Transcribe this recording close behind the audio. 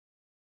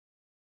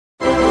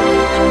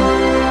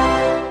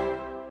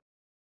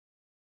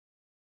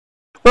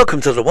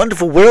Welcome to the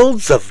wonderful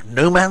worlds of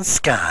No Man's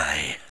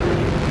Sky.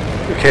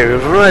 Okay,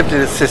 we've arrived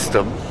in a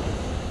system.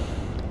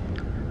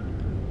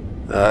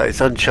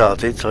 It's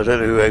uncharted, so I don't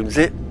know who owns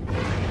it.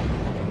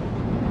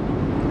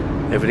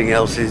 Everything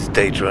else is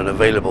data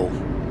unavailable.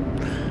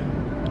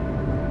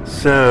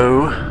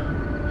 So,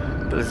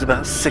 but there's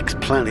about 6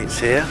 planets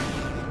here.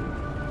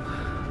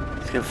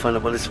 Let's go find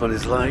out what this one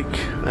is like.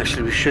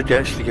 Actually, we should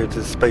actually go to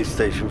the space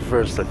station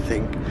first, I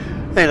think.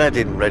 Hey, that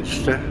didn't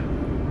register.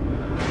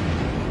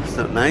 It's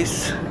not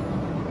nice.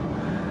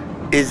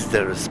 Is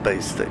there a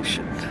space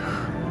station?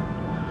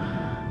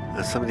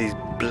 Some of these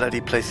bloody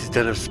places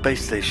don't have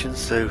space stations,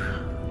 so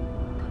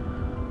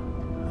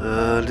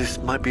this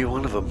might be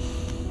one of them.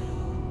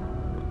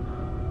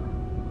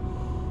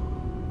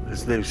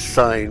 There's no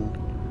sign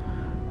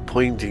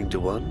pointing to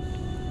one.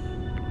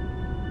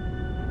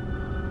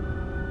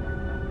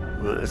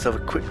 Right, let's have a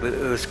quick look at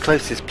this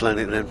closest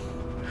planet then.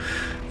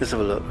 Let's have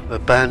a look.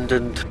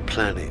 Abandoned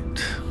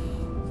planet.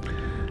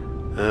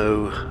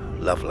 Oh,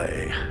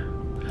 lovely.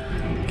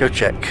 Go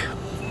check.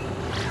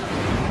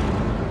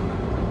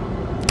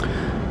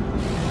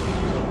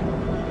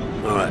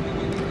 Alright.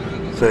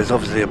 So it's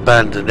obviously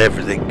abandoned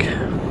everything.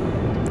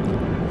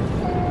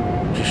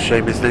 Just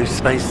shame there's no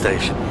space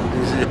station.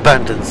 There's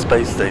abandoned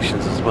space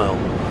stations as well.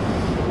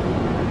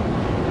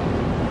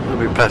 How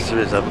many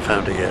passengers haven't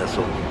found it yet, that's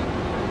all.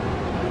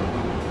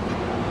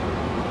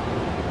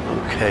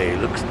 Okay,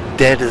 looks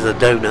dead as a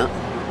donut.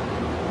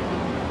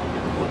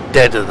 Or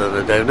deader than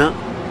a donut.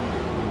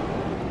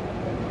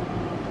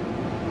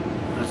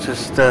 Let's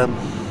just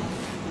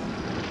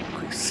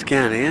quick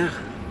scan here.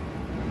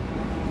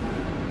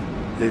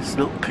 It's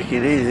not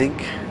picking anything.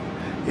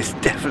 It's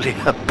definitely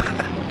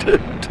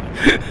abandoned.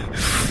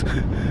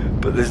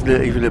 But there's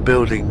not even a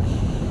building.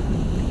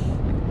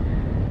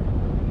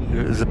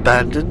 It was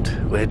abandoned.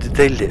 Where did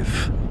they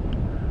live?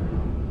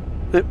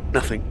 Nope,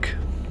 nothing.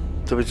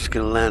 So we're just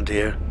going to land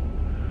here.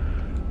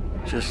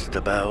 Just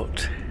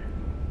about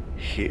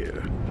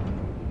here.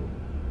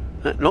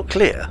 Not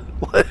clear?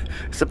 What?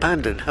 It's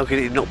abandoned. How can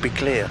it not be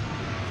clear?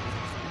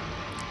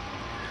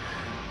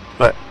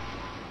 Right.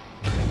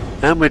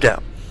 And we're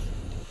down.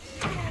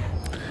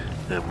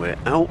 And we're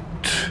out.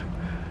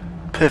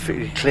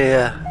 Perfectly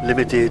clear,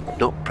 limited,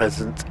 not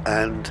present,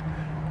 and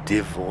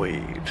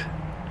devoid.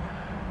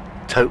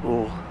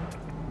 Total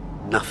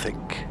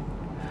nothing.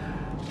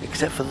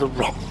 Except for the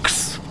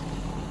rocks.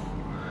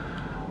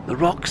 The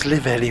rocks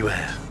live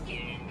anywhere.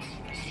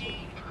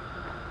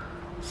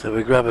 So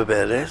we grab a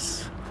bit of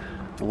this.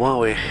 While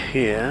we're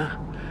here,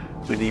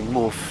 we need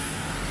more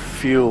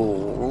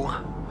fuel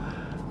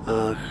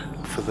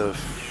for the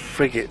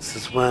frigates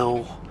as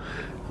well.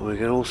 And we're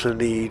going to also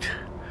need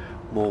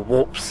more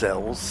warp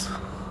cells.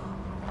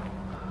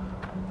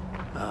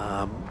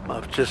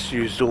 I've just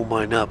used all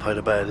mine up. I had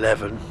about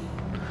 11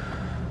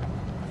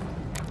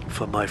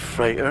 for my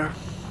freighter.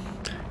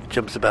 It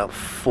jumps about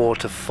 4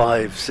 to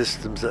 5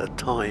 systems at a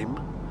time.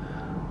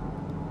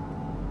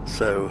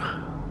 So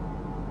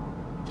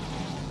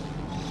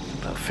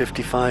about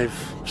 55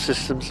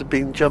 systems have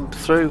been jumped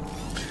through.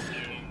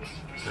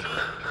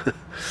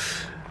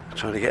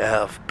 Trying to get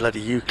out of bloody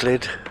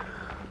Euclid.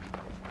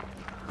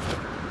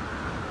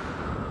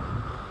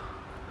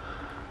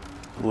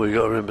 Well, you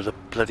got to remember the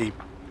bloody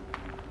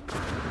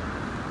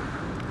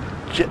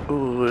jet.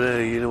 Oh,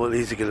 you know what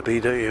these are going to be,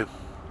 don't you?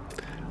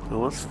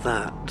 Well, what's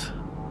that?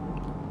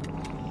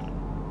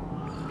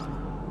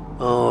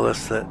 Oh,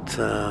 that's that.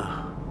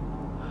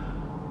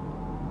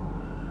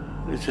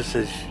 It just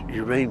says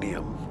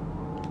uranium.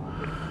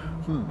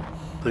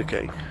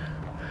 Okay.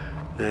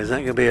 Now, is that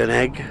going to be an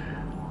egg?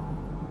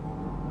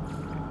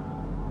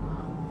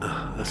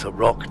 That's a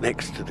rock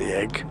next to the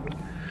egg.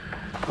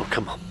 Oh,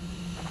 come on.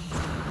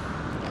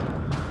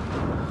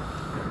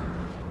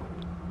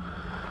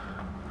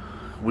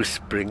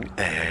 Whispering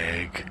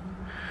egg.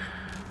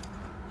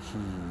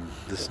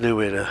 There's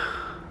nowhere to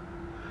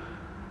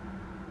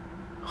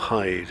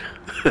hide.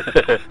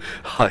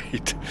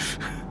 Hide.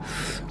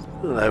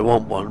 Well, I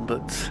want one,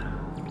 but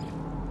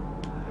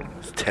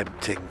it's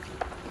tempting.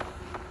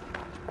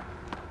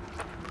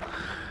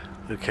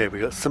 Okay, we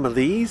got some of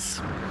these.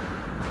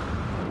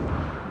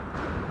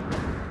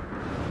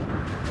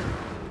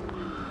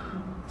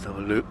 Let's have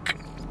a look.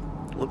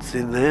 What's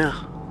in there?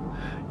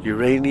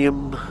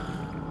 Uranium.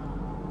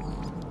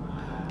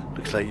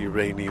 Looks like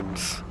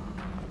uraniums.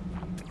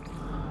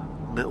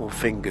 Metal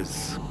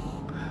fingers.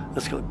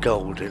 That's got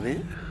gold in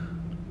it.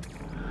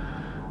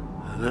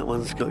 And that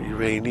one's got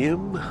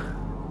uranium.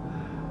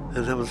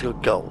 And that one's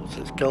got gold. So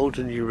it's gold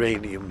and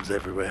uraniums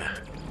everywhere.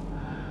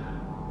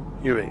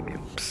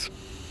 Uraniums.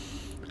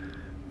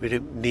 We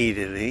don't need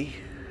any.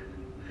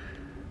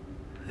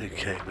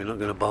 Okay, we're not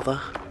going to bother.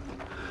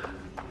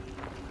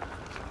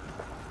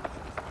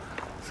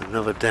 It's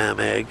another damn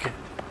egg.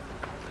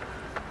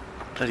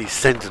 Bloody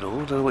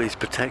sentinel. Don't know what he's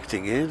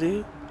protecting here, do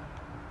you?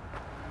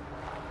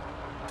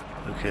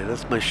 Okay,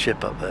 that's my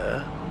ship up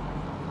there.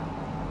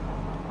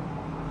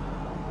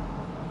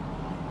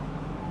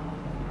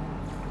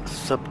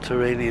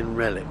 Subterranean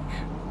relic.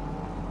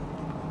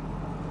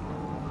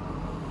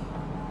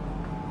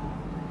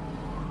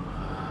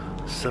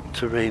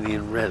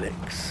 Subterranean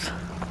relics.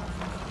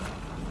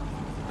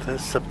 If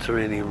that's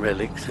subterranean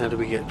relics, how do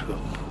we get to them?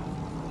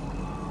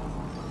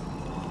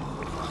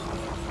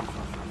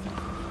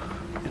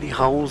 Any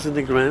holes in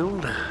the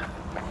ground? Or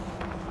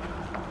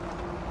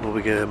are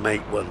we going to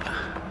make one?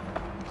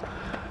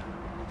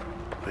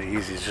 Very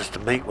easy just to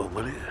make one,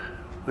 wouldn't it?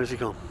 Where's he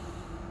gone?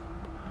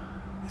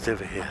 He's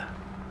over here.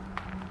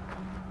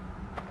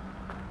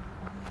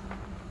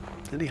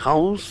 Any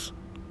holes?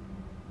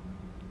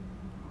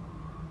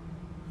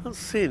 I don't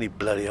see any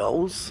bloody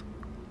holes.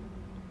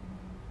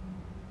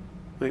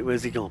 Wait,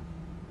 where's he gone?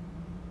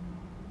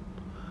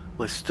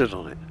 I stood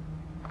on it.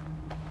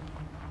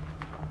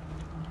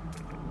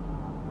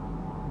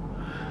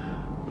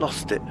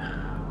 Lost it.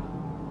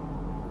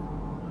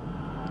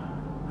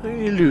 How do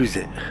you lose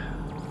it?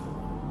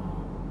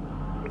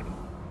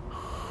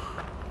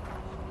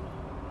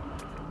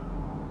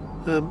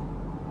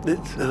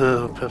 It's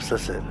perhaps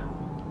that's it.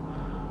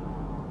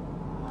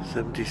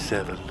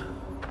 77.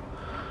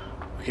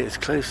 We get as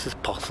close as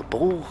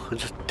possible and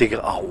just dig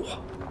a hole.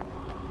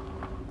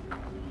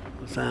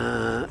 What's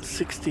that?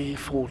 60,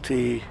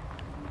 40,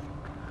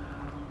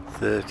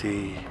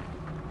 30,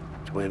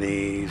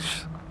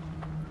 20s.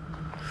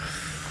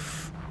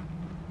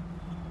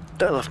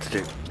 That'll have to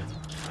do.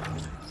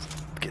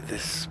 Get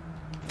this.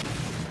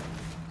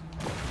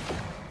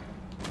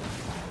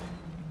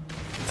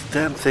 This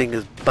damn thing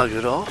has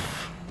buggered off.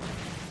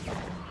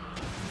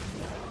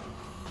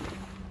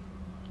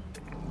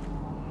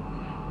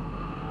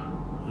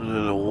 I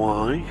don't know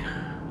why.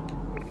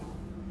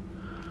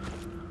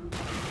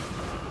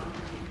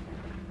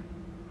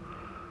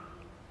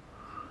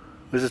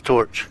 Where's the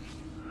torch?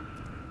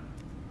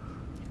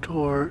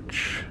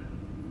 Torch.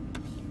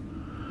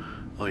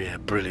 Oh yeah,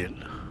 brilliant.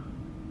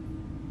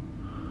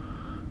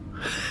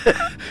 I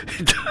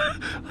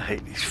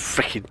hate these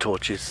freaking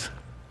torches.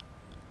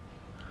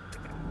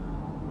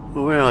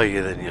 Well, where are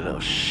you then, you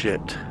little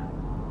shit?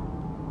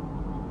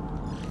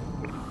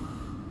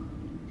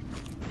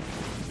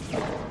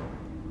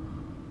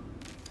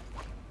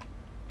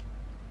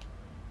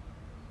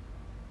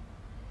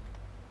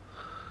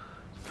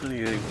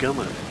 Only a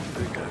gummer.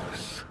 There it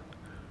goes.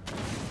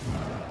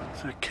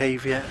 Is there a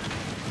cave yet?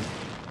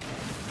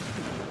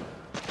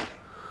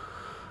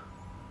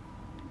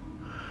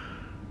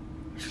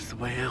 Which is the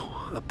way out?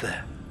 Up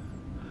there.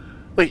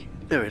 Wait,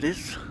 there it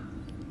is.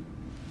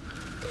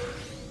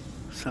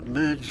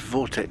 Submerged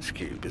vortex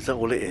cube. Is that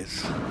all it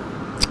is?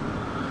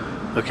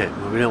 Okay,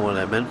 well we don't want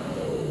that, man.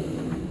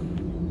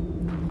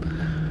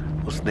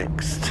 What's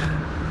next?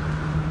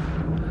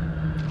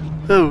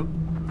 Oh.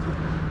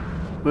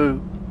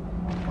 Whoa.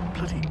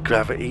 Bloody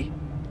gravity.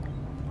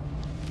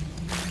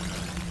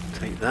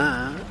 Take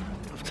that.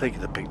 I've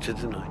taken the picture,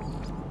 didn't I?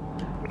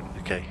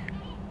 Okay.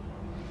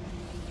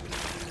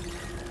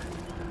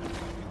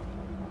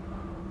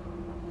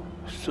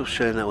 Still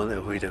showing that one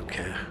there, we don't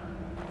care.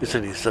 It's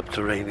only a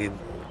subterranean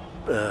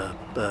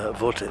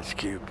vortex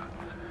cube.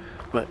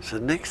 Right, so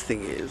the next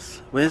thing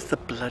is, where's the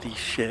bloody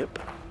ship?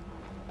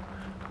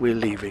 We're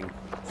leaving.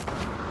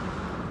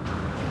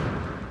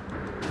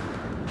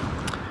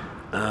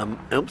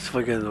 Helps if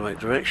I go in the right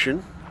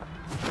direction.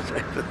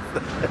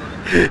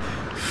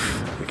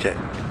 Okay.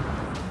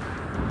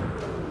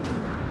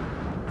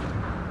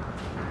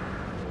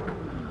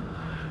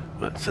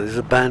 Right, so this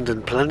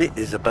abandoned planet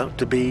is about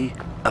to be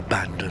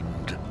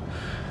abandoned.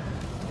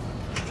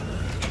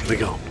 We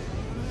go.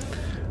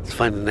 Let's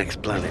find the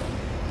next planet.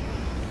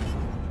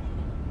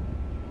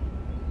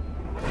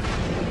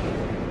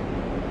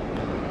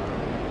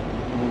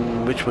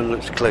 Which one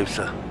looks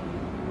closer?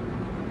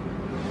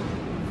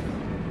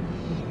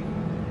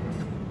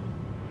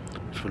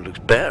 Which one looks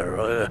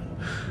better?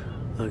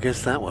 I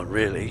guess that one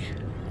really.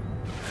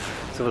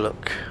 Let's have a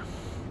look.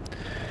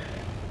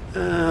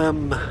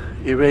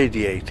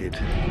 Irradiated.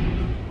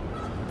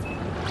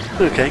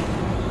 Okay.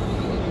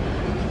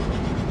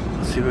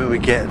 Let's see where we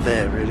get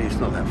there, really. It's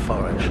not that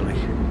far actually.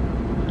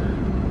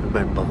 We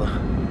won't bother.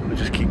 We'll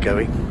just keep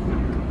going.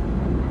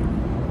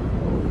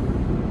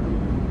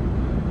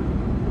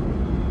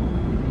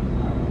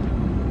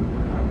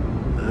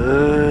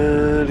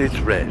 And it's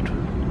red.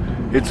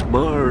 It's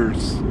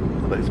Mars.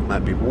 But it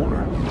might be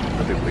water.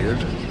 A bit weird.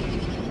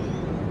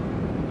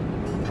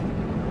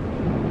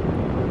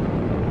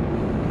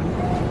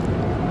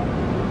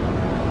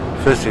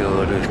 First thing I've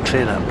got to do is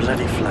clear that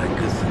bloody flag,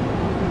 because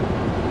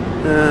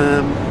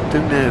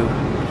don't know.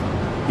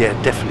 Yeah,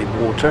 definitely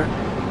water.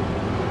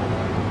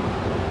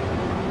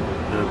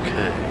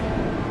 Okay.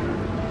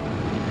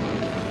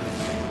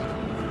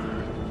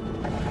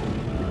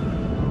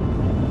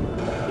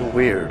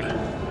 Weird.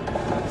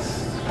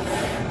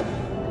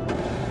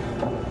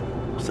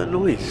 What's that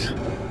noise?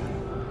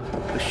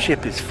 The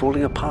ship is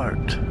falling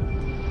apart.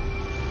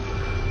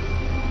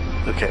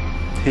 Okay,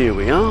 here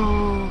we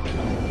are.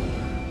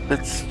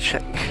 Let's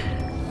check.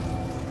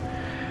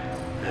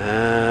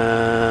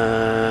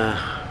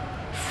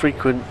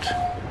 Frequent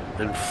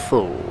and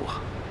full.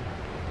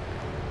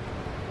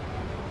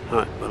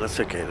 Alright, well that's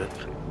okay then.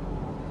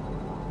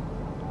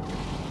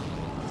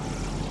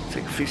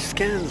 Take a few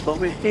scans while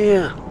we're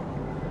here.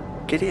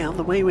 Get it out of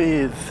the way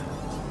with.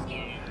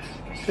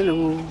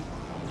 Hello.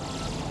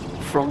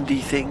 Frondy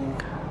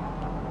thing.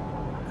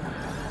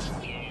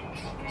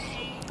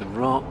 The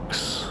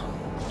rocks.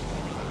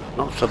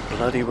 Lots of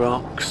bloody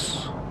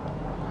rocks.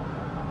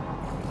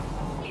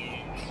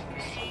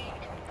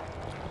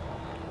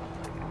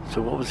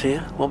 So what was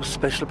here? What was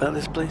special about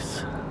this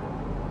place?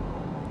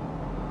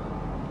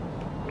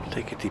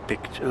 Take a deep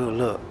picture. Oh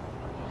look.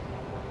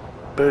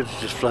 Birds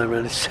are just flying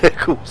around in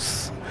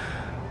circles.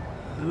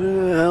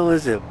 Where the hell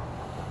is it?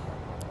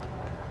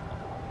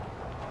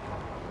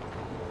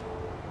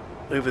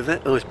 Over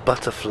there? Oh, it's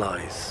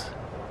butterflies.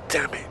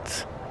 Damn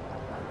it.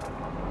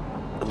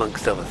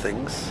 Amongst other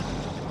things.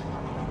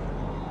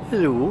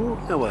 Hello,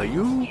 how are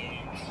you?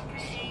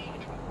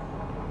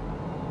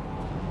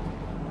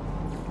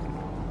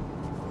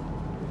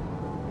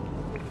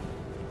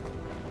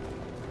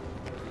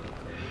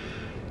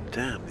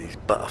 Damn, these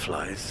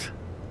butterflies.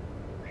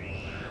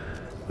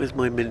 Where's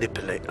my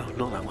manipulator? Oh,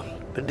 not that one.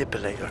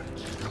 Manipulator.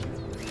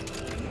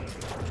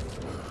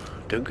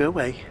 Don't go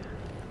away.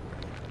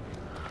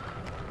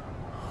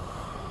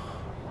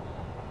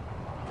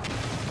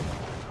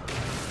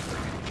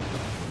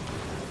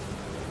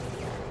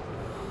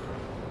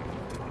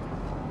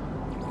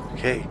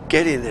 Okay,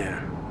 get in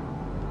there.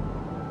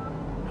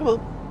 Come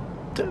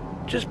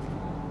on. Just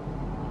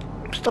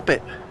stop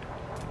it.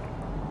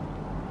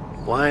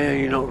 Why are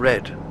you not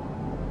red?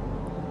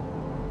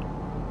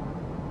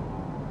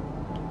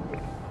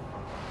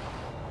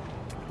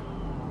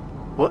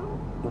 What?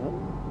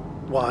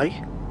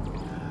 Why?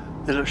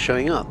 They're not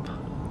showing up.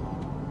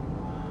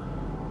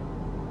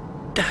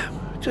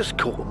 Damn, just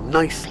caught them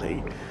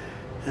nicely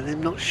and they're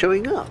not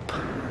showing up.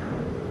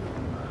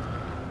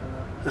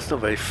 That's not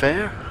very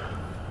fair.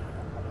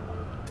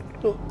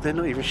 Look, they're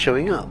not even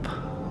showing up.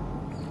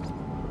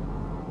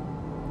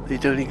 They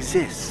don't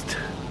exist.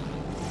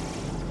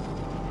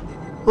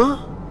 What?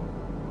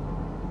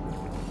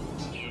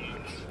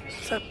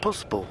 Is that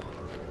possible?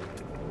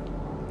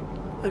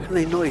 How can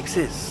they not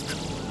exist?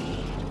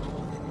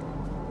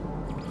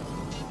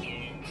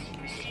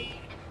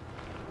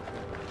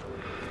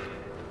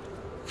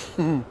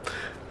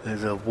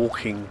 There's a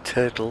walking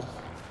turtle.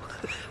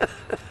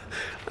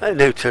 I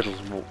know turtles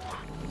walk,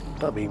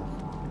 but I mean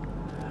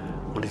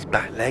on his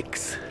back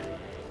legs.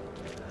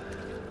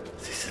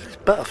 These are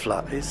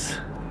butterflies.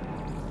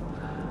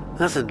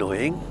 That's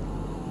annoying.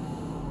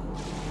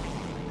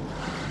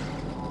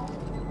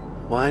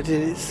 Why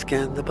did it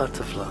scan the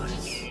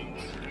butterflies?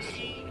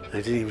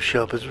 They didn't even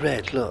show up as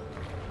red. Look,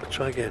 I'll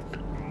try again.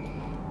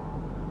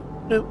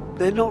 No,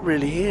 they're not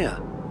really here.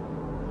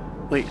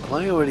 Wait, have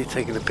I already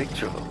taken a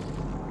picture of them?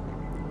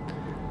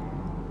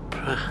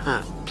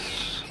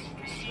 Perhaps.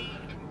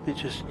 Let me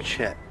just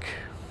check.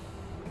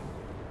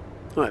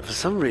 Alright, for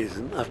some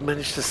reason I've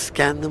managed to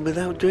scan them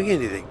without doing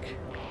anything.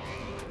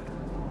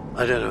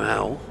 I don't know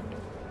how,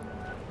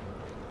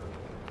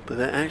 but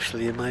they're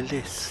actually in my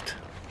list,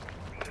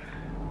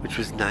 which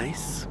was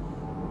nice.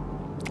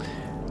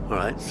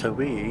 Alright, so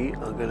we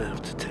are going to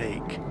have to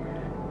take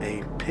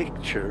a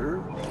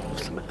picture of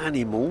some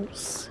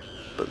animals,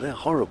 but they're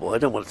horrible. I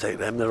don't want to take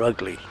them, they're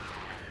ugly.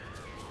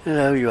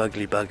 Hello, you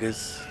ugly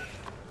buggers.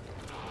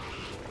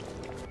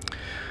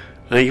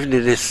 Now, even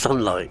in this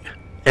sunlight,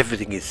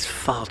 everything is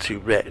far too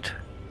red.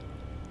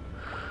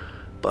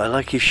 But I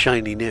like his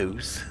shiny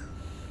nose.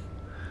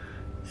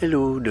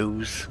 Hello,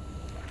 nose.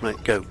 Right,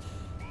 go.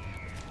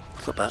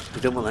 Stop that.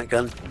 We don't want that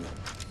gun.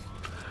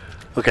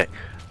 Okay.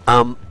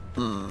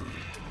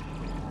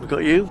 We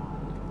got you?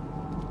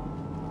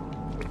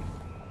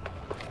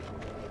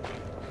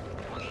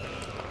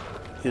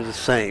 You're the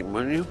same,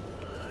 weren't you?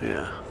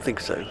 Yeah, I think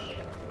so.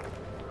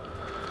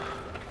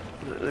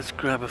 Let's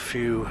grab a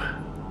few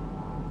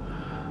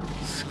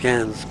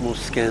scans, more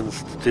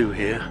scans to do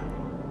here.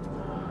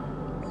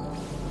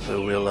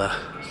 So we'll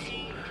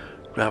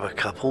grab a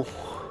couple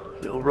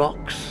little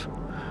rocks.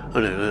 Oh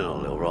no, they're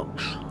not little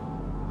rocks.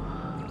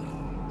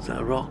 Is that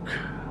a rock?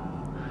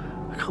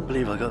 I can't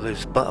believe I got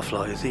those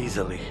butterflies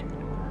easily.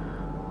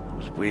 That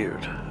was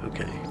weird.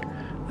 Okay.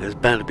 There's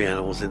bound to be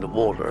animals in the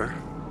water.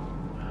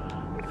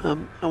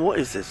 And what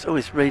is this? Oh,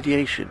 it's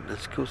radiation.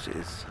 Of course it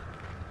is.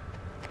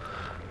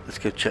 Let's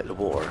go check the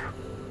water.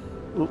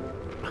 Oh,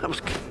 that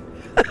was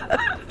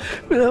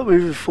without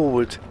moving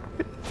forward.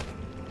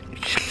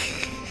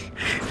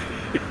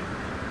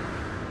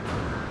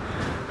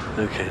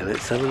 Okay,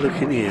 let's have a look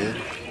in here.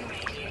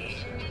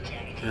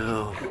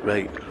 Oh,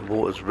 great. The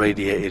water's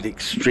radiated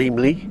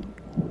extremely.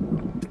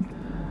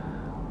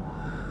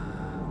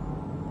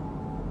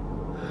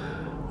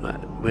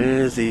 Right,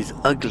 where's these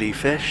ugly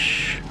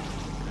fish?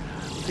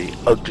 The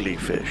ugly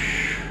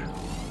fish.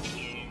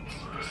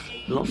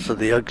 Lots of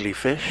the ugly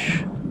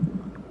fish.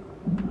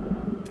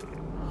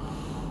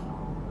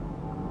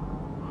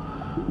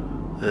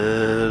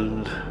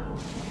 And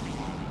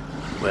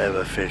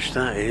whatever fish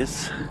that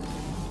is.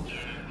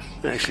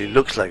 It actually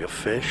looks like a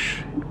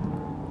fish.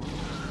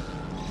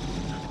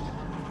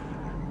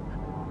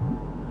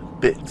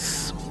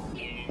 Bits,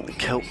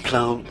 kelp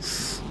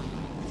plants.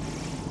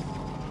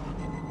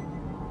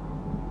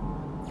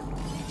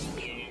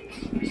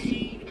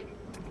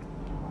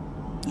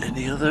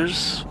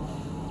 others.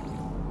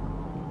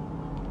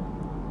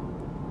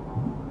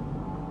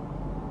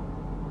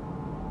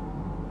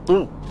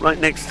 Oh, right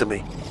next to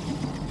me.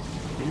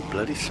 You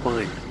bloody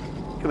swine.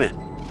 Come here.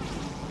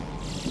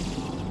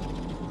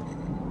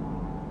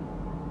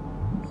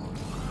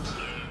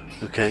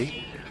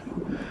 Okay.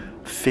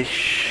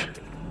 Fish.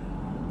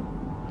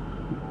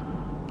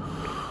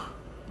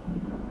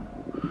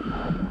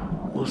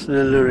 What's an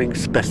alluring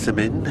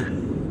specimen?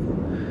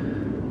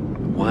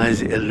 Why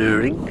is it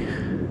alluring?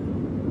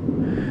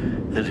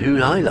 And who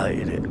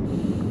highlighted it?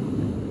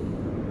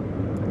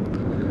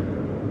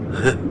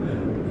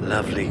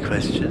 Lovely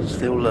questions.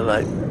 They all look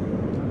like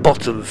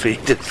bottom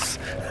feeders.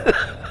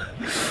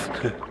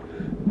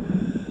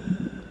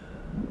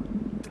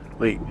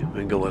 Wait, we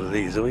haven't got one of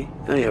these, have we?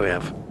 Oh yeah, we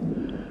have.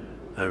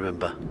 I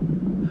remember.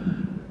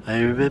 I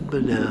remember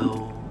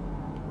now.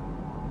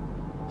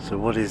 So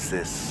what is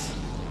this?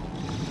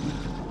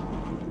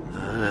 I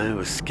don't know,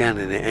 we're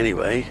scanning it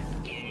anyway.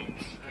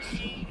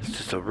 It's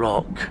just a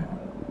rock.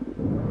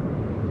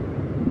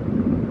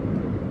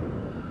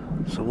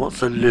 So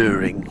what's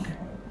alluring?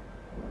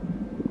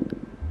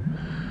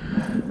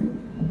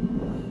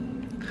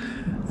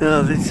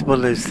 Oh, this is one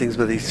of those things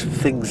where these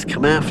things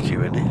come after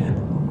you, isn't it?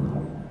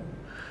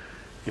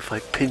 If I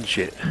pinch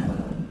it.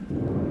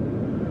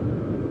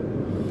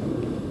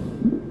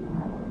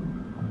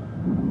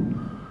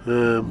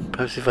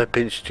 Perhaps if I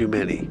pinch too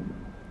many.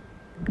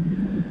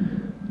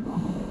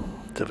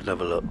 Let's have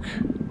another look.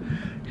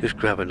 Just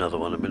grab another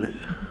one a minute.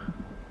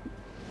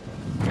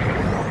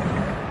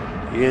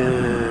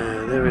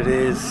 Yeah, there it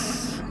is.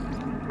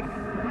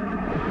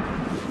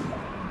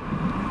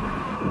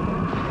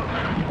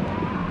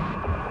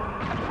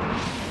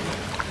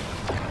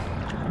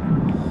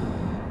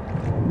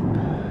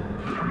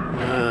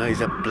 He's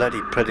a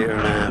bloody predator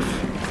and a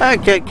half. I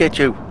can't get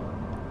you.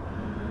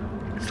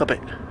 Stop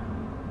it.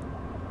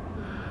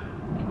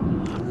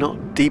 I'm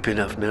not deep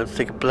enough now to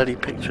take a bloody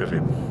picture of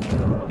him.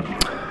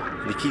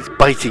 And he keeps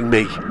biting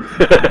me.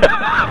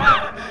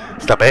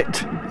 Stop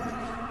it.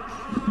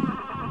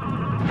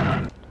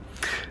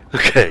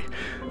 Okay,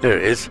 there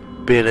it is.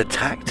 Being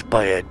attacked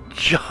by a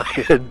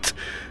giant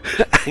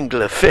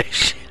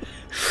anglerfish.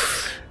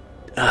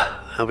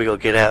 And we got to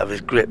get out of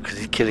his grip because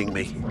he's killing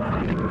me.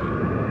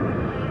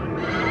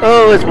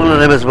 Oh, there's one of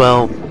them as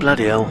well.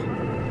 Bloody hell.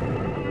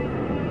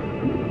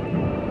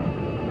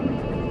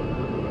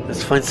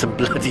 Let's find some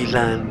bloody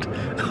land.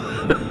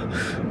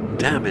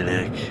 Damn it,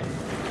 heck.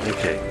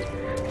 Okay.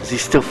 Is he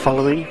still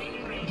following?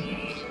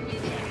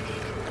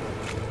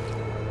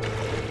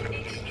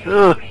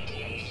 Oh,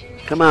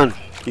 come on.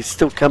 He's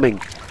still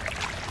coming.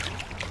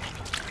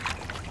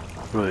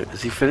 Right,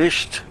 is he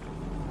finished?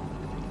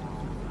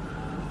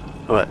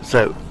 Alright,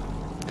 so.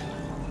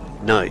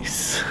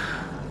 Nice.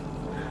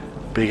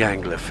 Big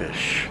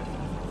anglerfish.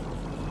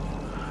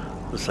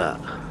 What's that?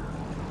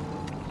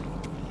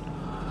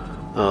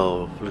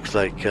 Oh, looks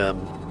like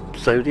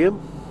sodium.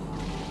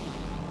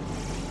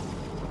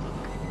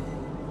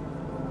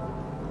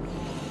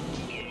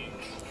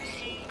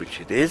 Which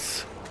it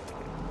is.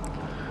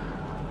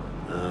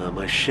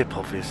 My ship,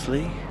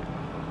 obviously.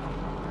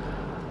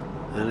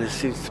 And there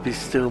seems to be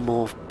still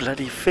more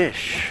bloody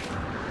fish.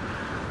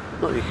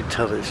 Not that you can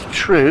tell that it's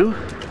true.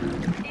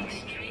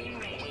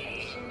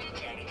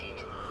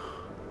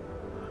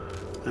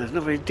 It's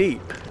not very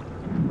deep.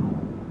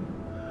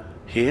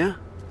 Here,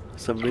 for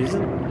some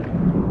reason.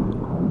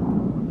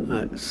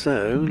 Right,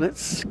 so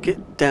let's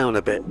get down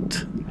a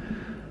bit.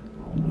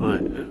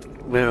 Right,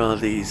 where are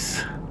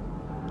these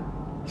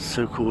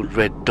so-called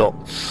red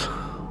dots?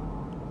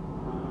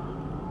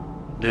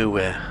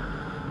 Nowhere.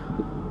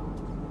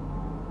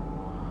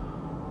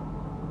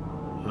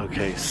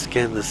 Okay,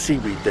 scan the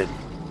seaweed then.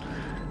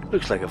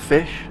 Looks like a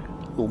fish,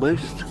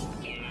 almost.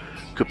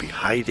 Could be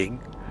hiding.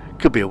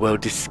 Could be a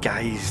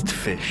well-disguised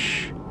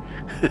fish.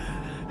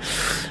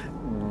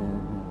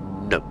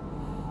 No.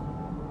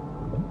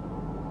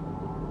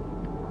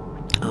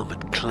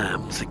 Armoured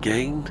clams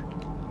again.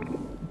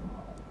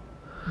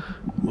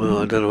 Well,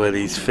 I don't know where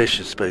these fish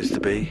are supposed to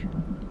be.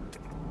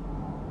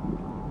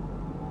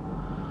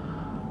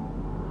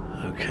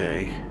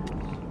 Okay.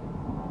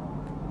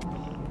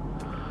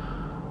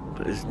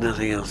 But there's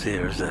nothing else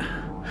here, is there?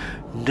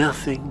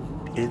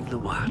 Nothing in the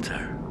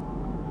water.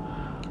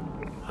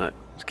 Right,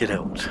 let's get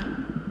out.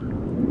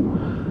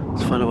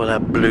 Let's find out what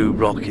that blue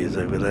rock is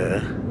over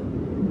there.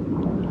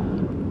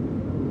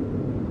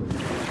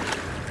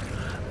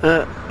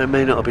 It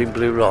may not have been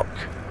blue rock.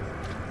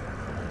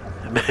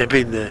 It may have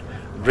been the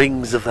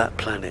rings of that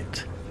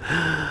planet.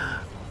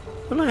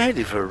 Well, I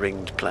headed for a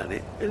ringed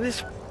planet, and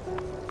this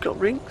got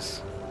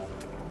rings.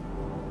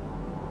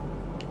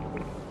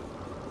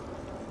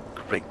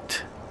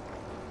 Great.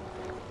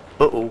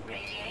 Uh-oh.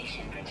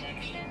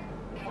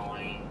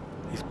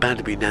 He's bound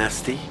to be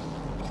nasty.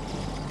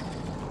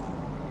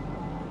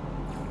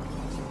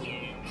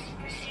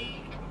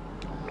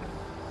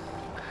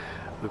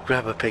 We'll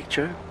grab a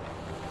picture.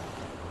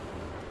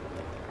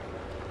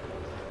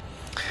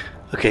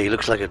 Okay, he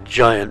looks like a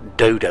giant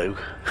dodo.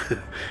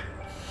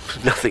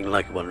 Nothing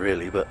like one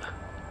really, but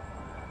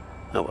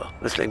Oh well,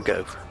 let's let him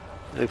go.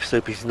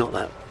 Hope he's not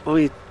that. Well,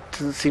 he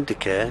doesn't seem to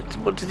care.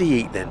 What did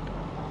he eat then?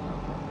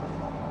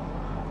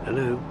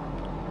 Hello?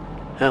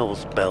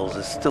 Hell's bells,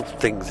 there's still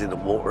things in the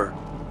water.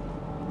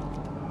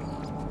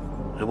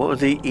 And what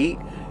did he eat?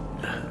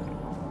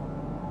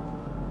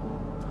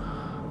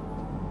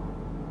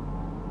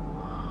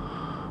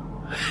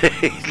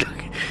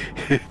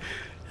 Look.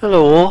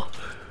 Hello.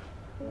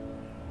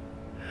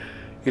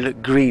 You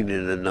look green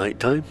in the night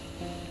time.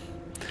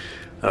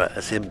 Alright,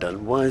 that's him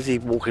done. Why is he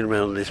walking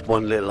around this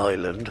one little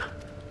island?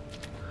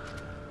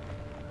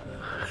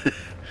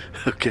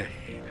 Okay.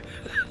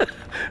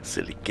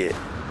 Silly git.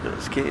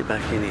 Let's get it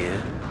back in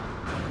here.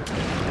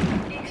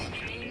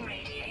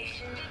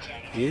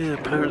 Yeah,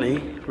 apparently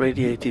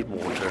radiated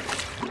water.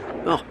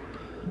 Oh,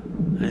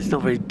 it's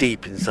not very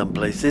deep in some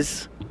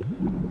places.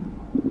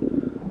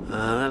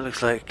 That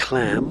looks like a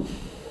clam.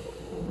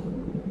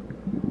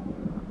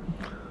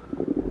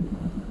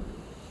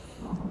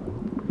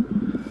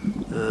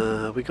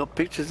 We got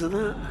pictures of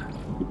that?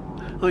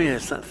 Oh yeah,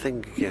 it's that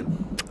thing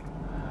again.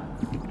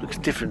 Looks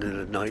different in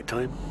the night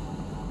time.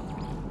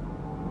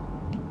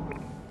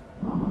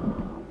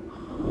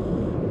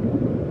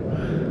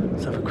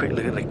 Let's have a quick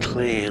look at the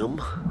clam.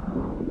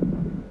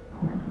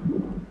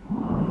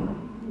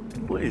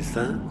 What is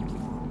that?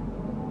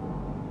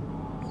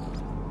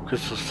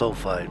 Crystal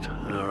sulfide.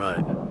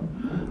 Alright.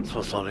 That's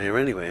what's on here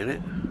anyway, isn't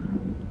it?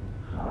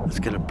 It's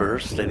gonna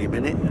burst any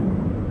minute.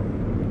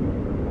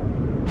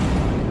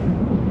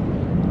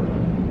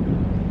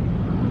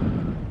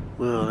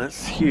 Well,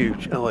 that's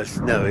huge. Oh,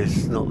 no,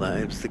 it's not that.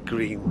 It's the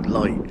green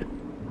light.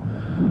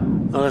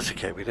 Oh, that's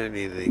okay. We don't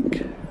need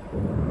anything.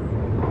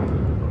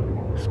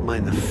 Let's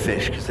mind the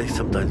fish, because they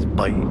sometimes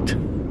bite.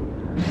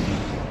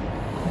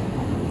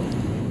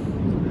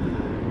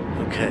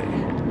 Okay.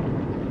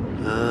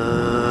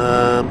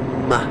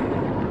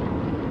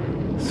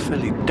 It's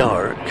fairly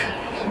dark.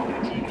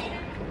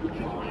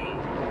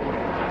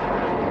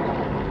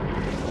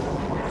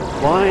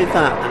 Why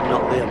that and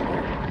not the other?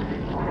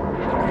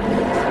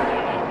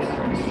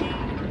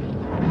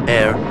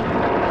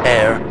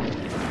 Air.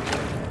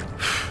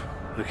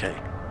 Okay.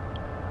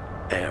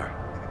 Air.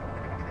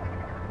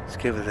 Let's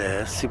go over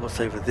there, see what's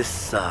over this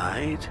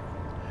side.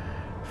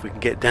 If we can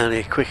get down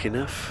here quick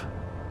enough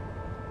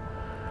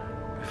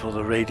before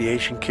the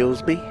radiation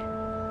kills me.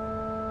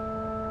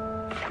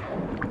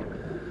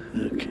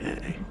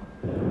 Okay.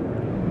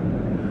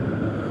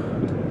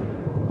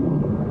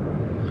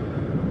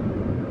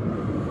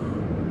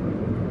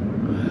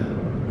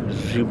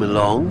 Zoom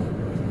along.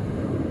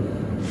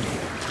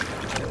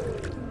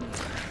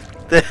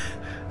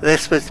 They're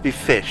supposed to be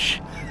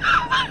fish.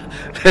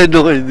 They're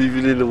not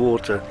even in the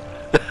water.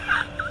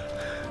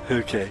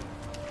 Okay.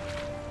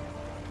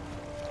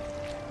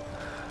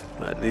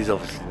 Right, these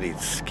obviously need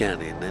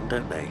scanning then,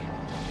 don't they?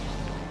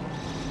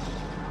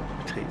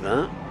 Take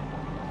that.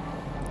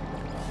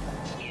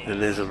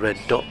 And there's a red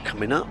dot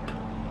coming up.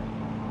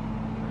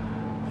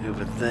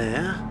 Over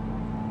there.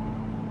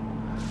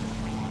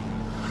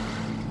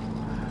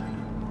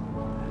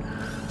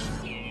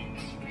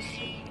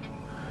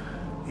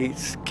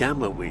 Eats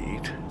gamma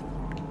weed.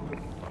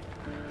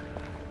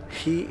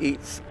 He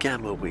eats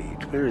gamma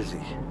weed. Where is he?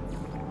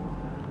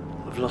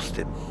 I've lost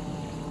him.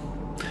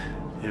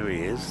 Here he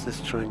is. Let's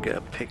try and get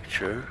a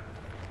picture.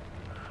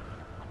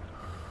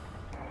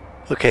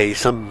 Okay,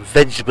 some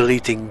vegetable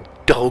eating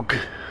dog.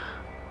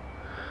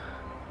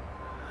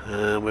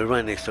 We're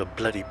right next to a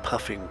bloody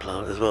puffing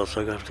plant as well,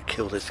 so I'm going to have to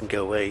kill this and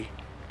go away.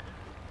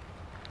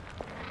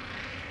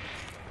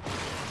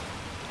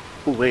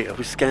 Oh wait, have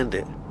we scanned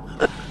it?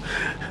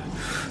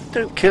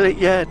 Don't kill it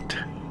yet.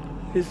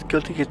 It's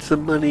got to get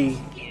some money.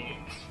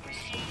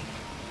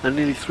 I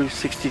nearly threw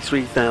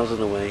 63,000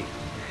 away.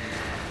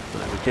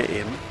 Right, we'll get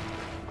him.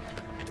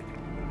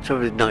 So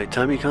at night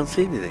time you can't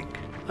see anything.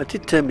 I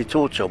did turn my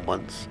torch on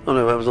once. Oh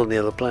no, that was on the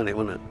other planet,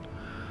 wasn't it?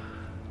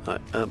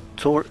 Right,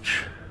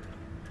 torch.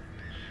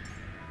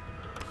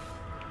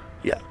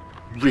 Yeah,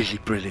 really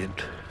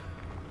brilliant.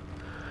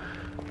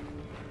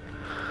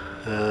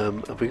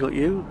 Have we got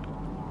you?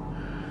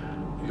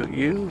 We got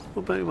you?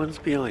 What about the ones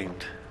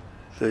behind?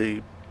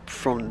 The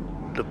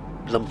front, the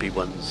lumpy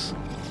ones.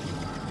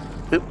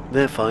 Nope,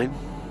 they're fine.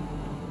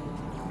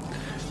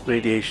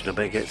 Radiation, I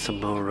better get some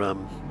more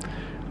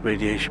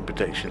radiation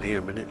protection here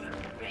a minute.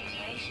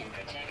 Radiation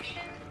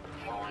protection.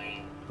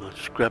 I'll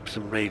just grab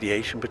some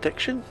radiation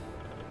protection.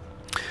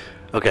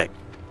 Okay.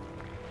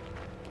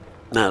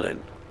 Now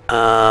then,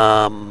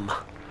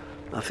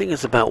 I think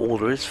that's about all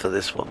there is for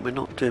this one. We're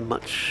not doing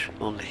much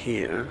on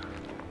here.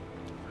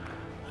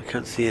 I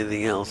can't see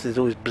anything else. It's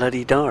always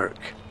bloody dark.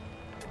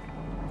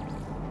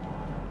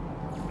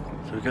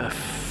 So we've got a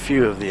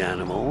few of the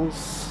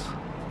animals.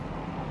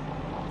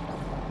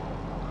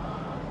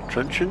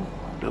 Truncheon?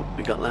 Nope,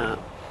 we got that.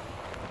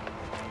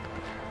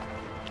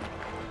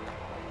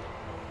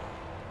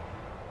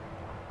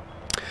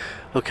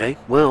 Okay,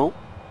 well,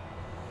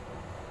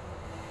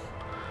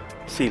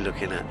 what's he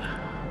looking at?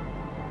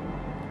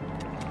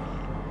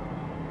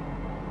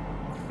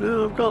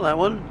 No, I've got that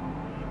one.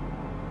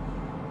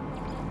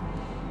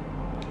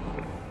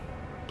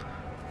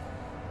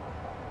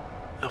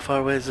 far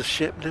away is the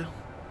ship now?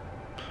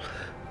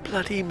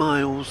 Bloody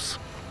miles.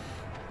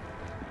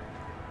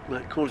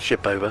 Right, call the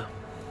ship over.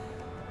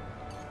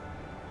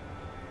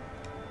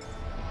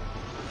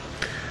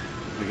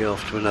 We go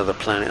off to another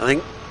planet, I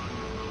think.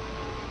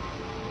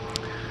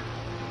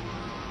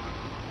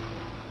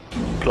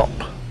 Plop.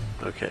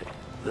 Okay,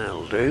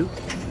 that'll do.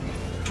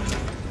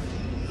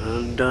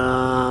 And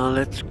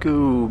let's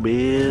go,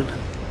 man.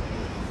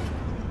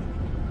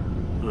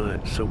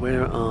 Right, so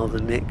where are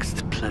the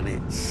next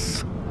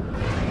planets?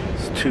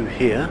 There's 2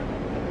 here.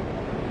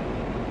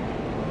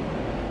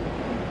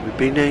 We've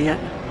been there yet?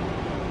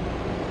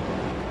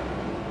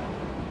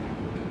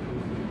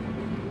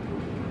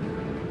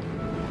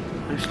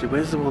 Actually,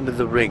 where's the one with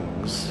the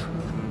rings?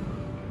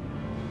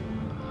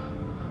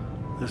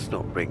 That's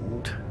not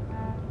ringed.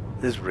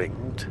 There's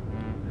ringed.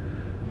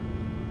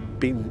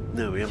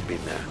 No, we haven't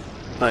been there.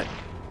 Right.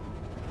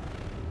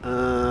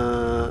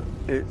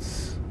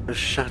 It's a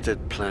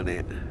shattered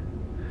planet.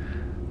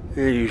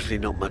 There's usually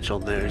not much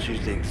on there. It's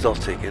usually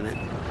exotic, isn't it?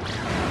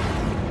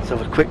 Let's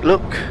have a quick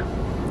look,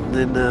 and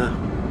then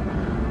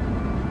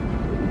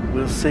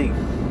we'll see.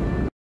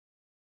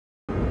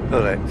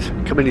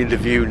 Alright, coming into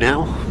view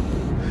now.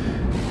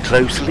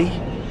 Closely.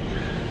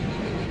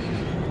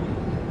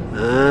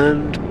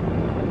 And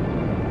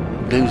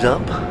nose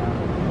up.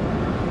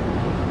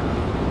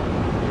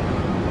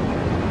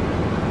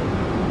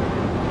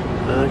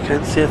 I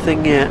can't see a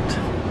thing yet.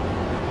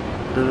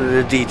 None of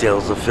the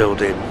details are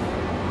filled in.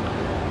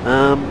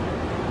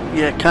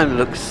 Yeah, it kind of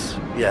looks...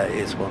 yeah, it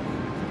is one.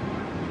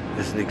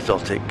 It's an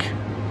exotic.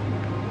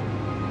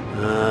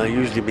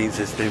 Usually means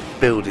there's no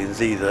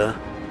buildings either.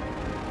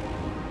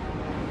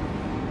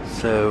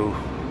 So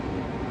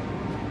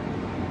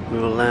we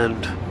will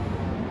land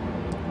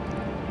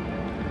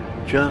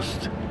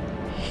just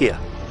here.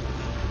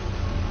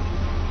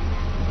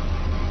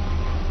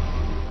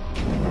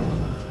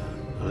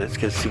 Let's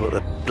go see what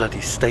the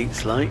bloody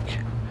state's like.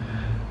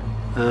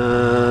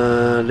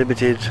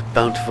 Limited,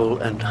 bountiful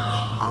and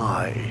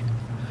high.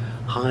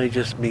 High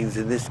just means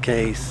in this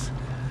case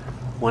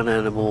one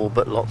animal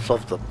but lots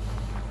of them.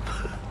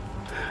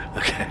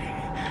 Okay,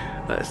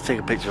 let's take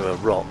a picture of a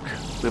rock.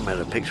 We haven't had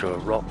a picture of a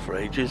rock for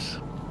ages.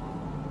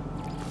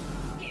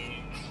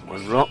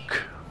 One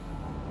rock.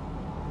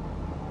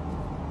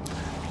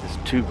 There's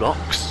 2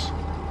 rocks.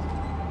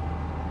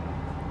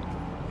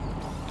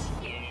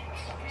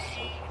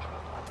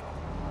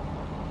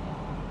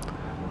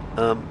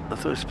 I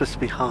thought it was supposed to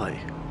be high.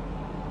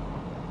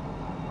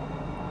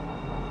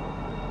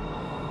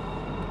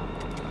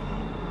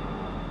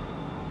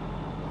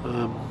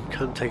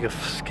 Can't take a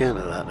scan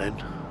of that then.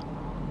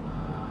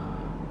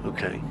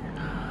 Okay.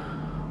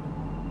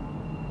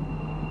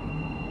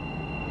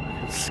 I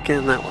can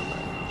scan that one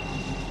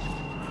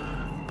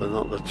though, but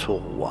not the tall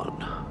one.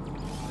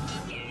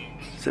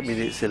 Does that mean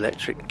it's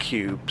electric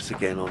cubes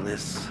again on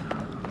this?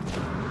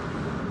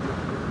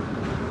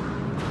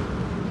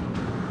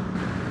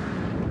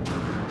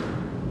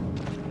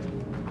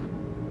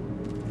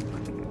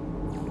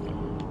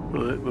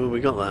 Right, well we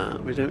got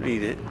that. We don't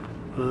need it.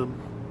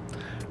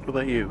 What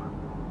about you?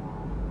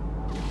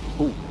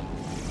 Oh,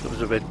 that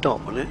was a red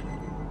dot, wasn't it?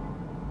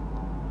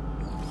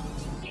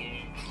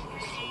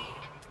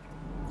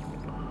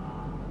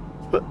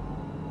 But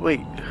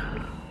wait,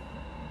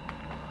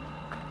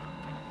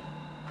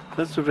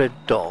 that's a red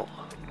dot.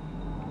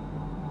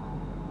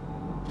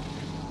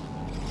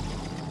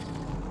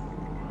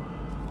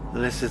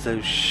 Unless there's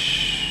those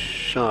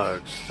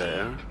shards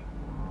there.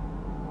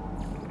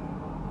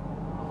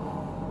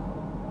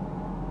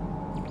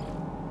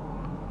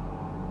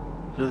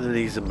 None of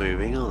these are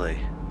moving, are they?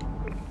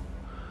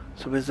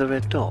 So where's the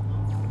red dot?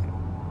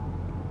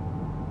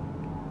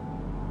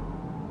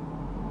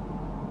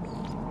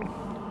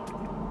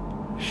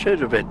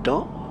 Showed a red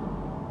dot.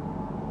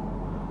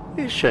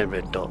 It's showing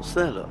red dots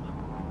there, look.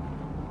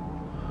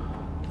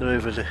 They're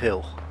over the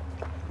hill.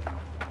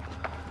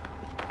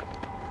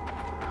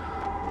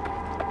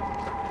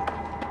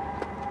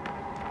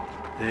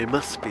 They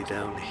must be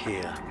down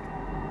here.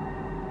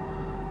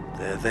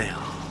 There they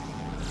are.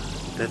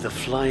 They're the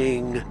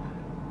flying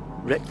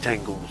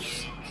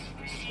rectangles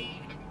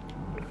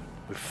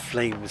with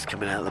flames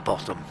coming out of the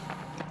bottom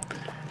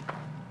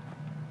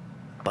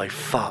by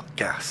fart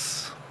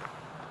gas.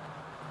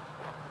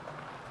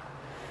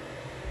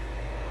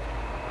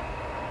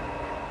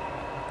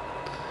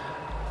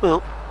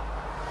 Well,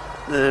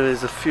 there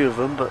is a few of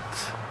them, but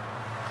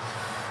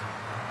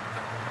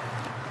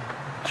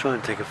try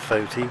and take a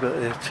photo, but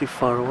they're too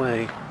far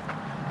away.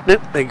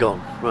 Nope, they're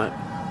gone. Right,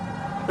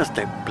 that's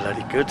no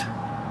bloody good.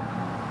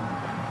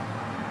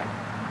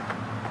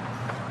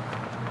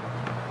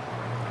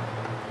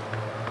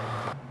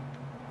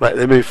 Right,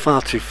 they move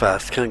far too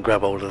fast, can't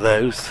grab hold of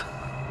those.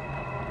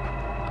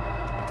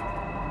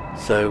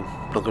 So,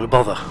 not going to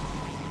bother.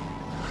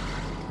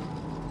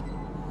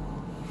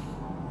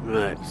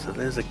 Right, so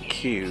there's a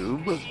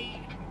cube.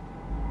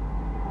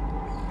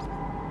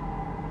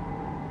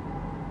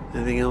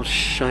 Anything else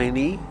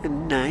shiny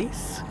and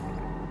nice?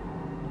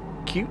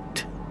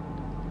 Cute?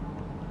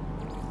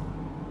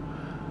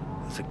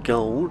 There's of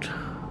gold.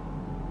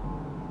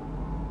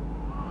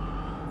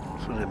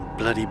 It's one of them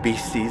bloody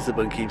beasties that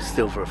won't keep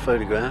still for a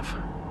photograph.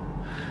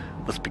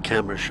 Must be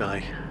camera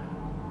shy.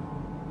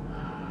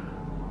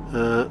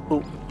 Oh.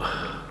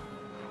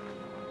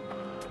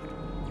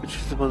 Which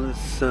is the one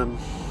that's,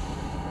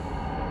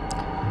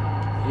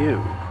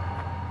 you.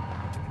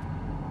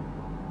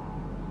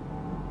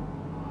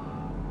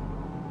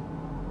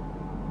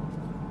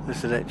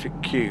 This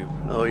electric cube.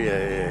 Oh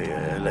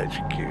yeah,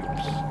 electric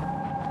cubes.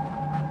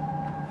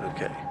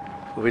 Okay.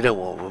 Well, we don't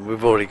want one,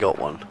 we've already got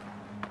one.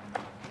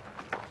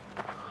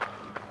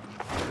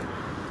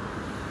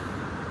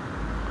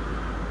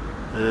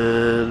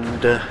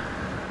 And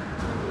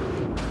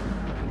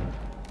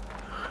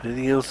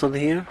anything else on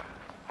here?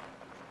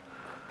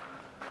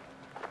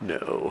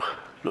 No,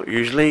 not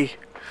usually.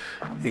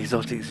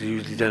 Exotics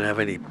usually don't have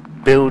any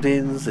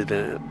buildings, they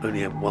don't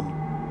only have one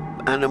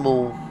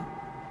animal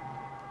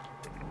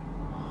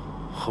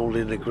hole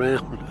in the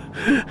ground.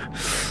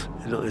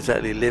 They're not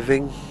exactly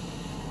living.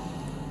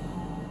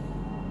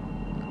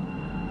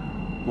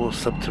 More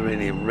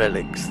subterranean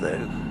relics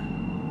though.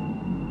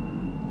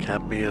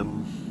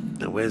 Cadmium.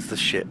 Now where's the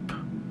ship?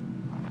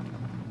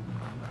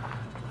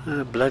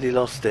 Bloody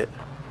lost it.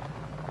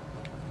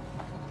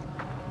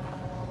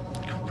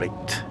 Great.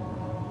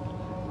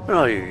 Where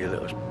are you, you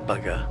little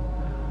bugger?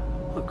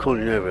 I'm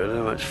calling you over, I don't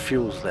know how much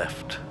fuel's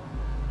left.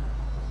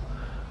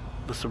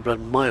 Must have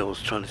run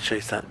miles trying to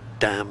chase that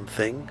damn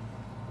thing.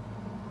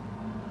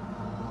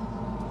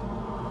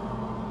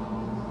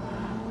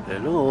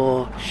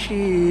 Hello,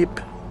 sheep.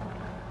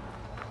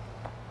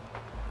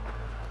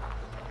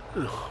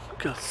 Oh,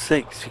 God's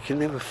sakes, you can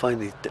never find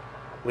these.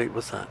 Wait,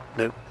 what's that?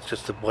 No, it's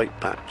just a white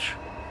patch.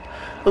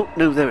 Oh,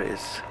 no, there it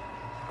is.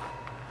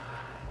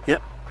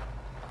 Yep.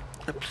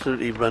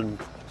 Absolutely run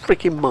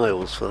freaking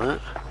miles for that.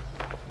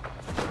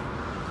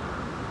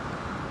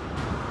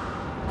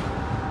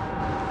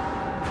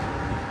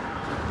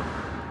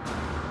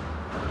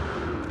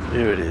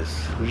 There it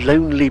is.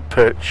 Lonely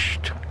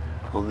perched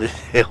on this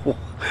hill.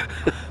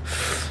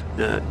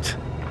 Right.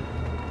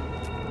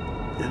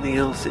 Anything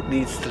else it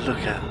needs to look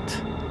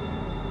at?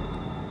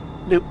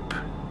 Nope,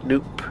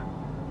 nope,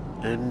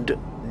 and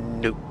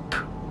nope.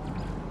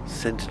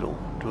 Sentinel.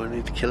 Do I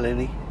need to kill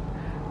any?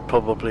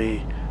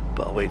 Probably,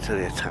 but I'll wait till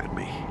they attack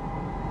me.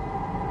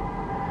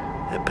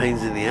 They're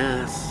pains in the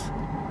ass,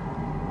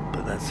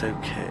 but that's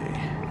okay.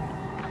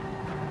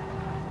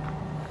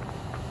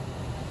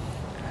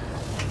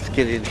 Let's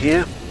get in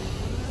here.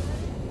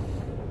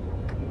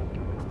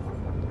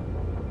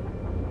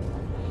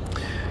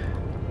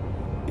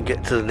 And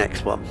get to the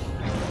next one.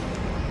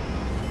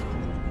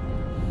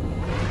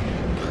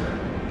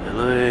 And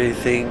I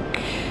think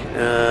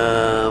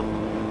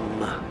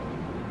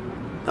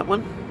that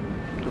one?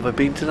 Have I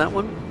been to that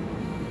one?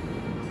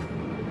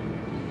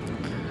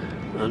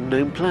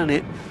 Unknown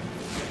planet.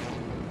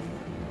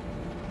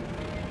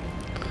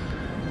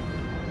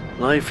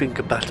 Life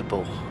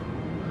incompatible.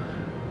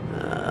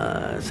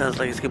 Sounds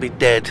like it's going to be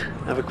dead.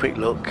 Have a quick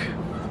look.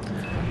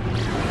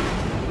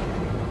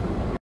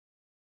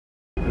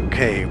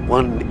 Okay,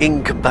 one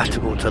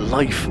incompatible to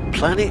life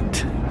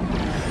planet.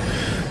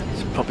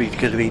 It's probably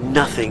going to be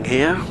nothing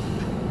here.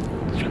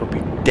 It's going to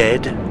be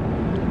dead.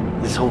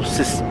 This whole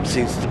system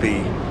seems to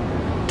be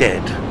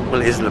dead.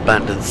 Well, it is an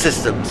abandoned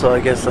system, so I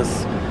guess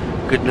that's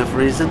good enough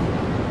reason.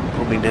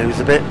 Pull my nose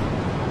a bit.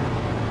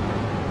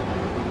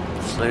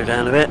 Slow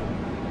down a bit.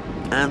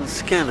 And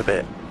scan a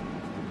bit.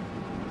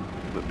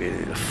 Would be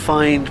a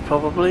find,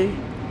 probably.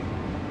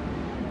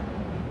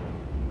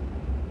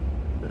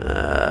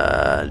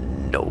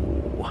 No.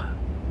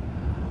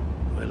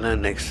 We'll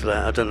land next to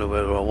that. I don't know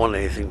whether I want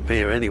anything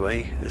here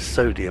anyway. It's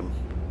sodium.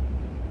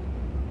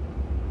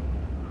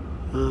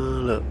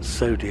 Look,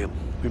 sodium.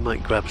 We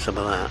might grab some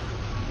of that.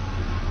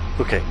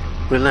 Okay,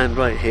 we'll land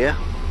right here.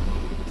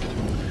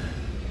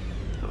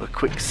 Have a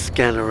quick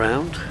scan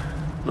around.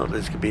 Not that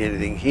there's going to be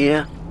anything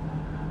here.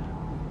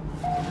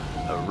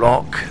 A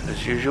rock,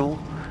 as usual.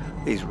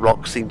 These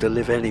rocks seem to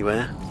live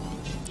anywhere.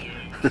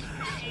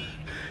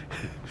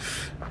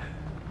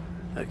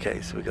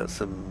 Okay, so we got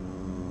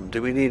some.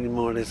 Do we need any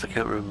more of this? I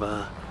can't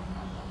remember.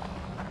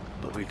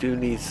 But we do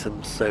need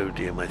some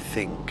sodium, I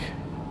think.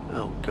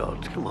 Oh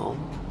God, come on,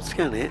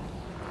 scan it.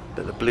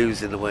 But the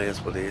blue's in the way, is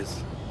what it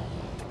is.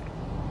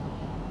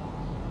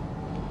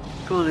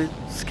 Come on in,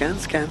 scan,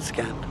 scan,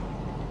 scan.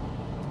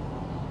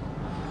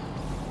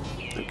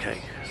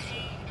 Okay.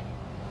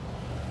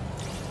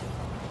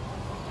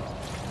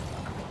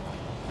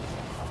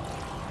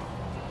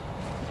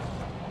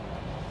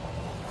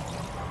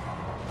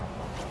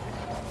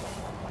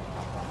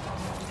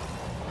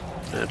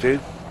 That'll do.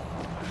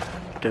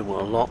 Don't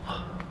want a lot.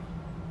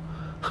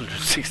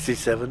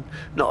 167,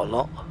 not a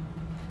lot.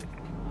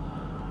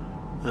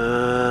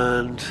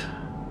 And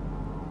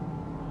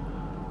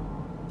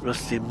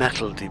rusty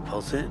metal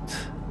deposit.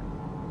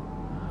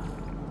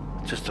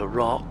 Just a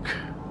rock.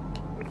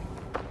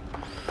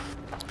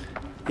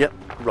 Yep,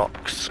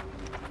 rocks.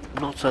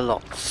 Not a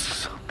lot.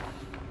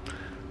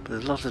 But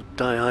there's a lot of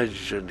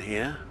dihydrogen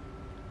here.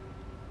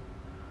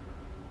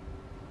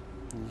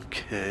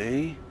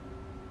 Okay.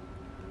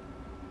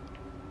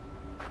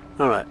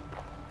 Alright.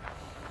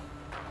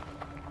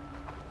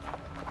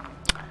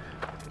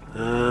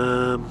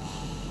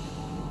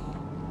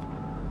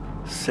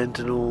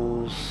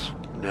 Sentinels.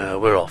 No,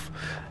 we're off.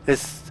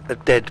 It's a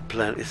dead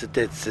planet. It's a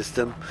dead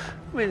system.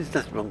 I mean, there's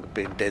nothing wrong with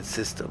being dead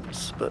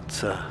systems,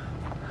 but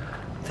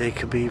they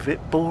can be a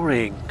bit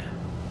boring.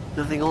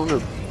 Nothing on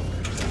them.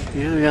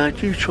 You know, I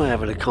do try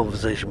having a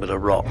conversation with a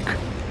rock.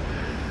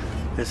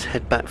 Let's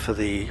head back for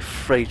the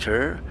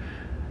freighter,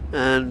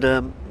 and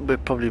we'll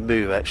probably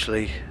move.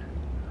 Actually,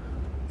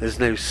 there's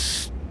no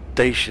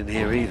station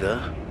here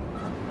either,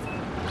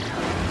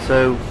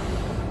 so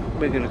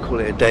we're going to call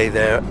it a day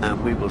there,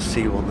 and we will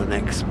see you on the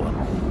next one.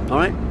 All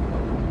right.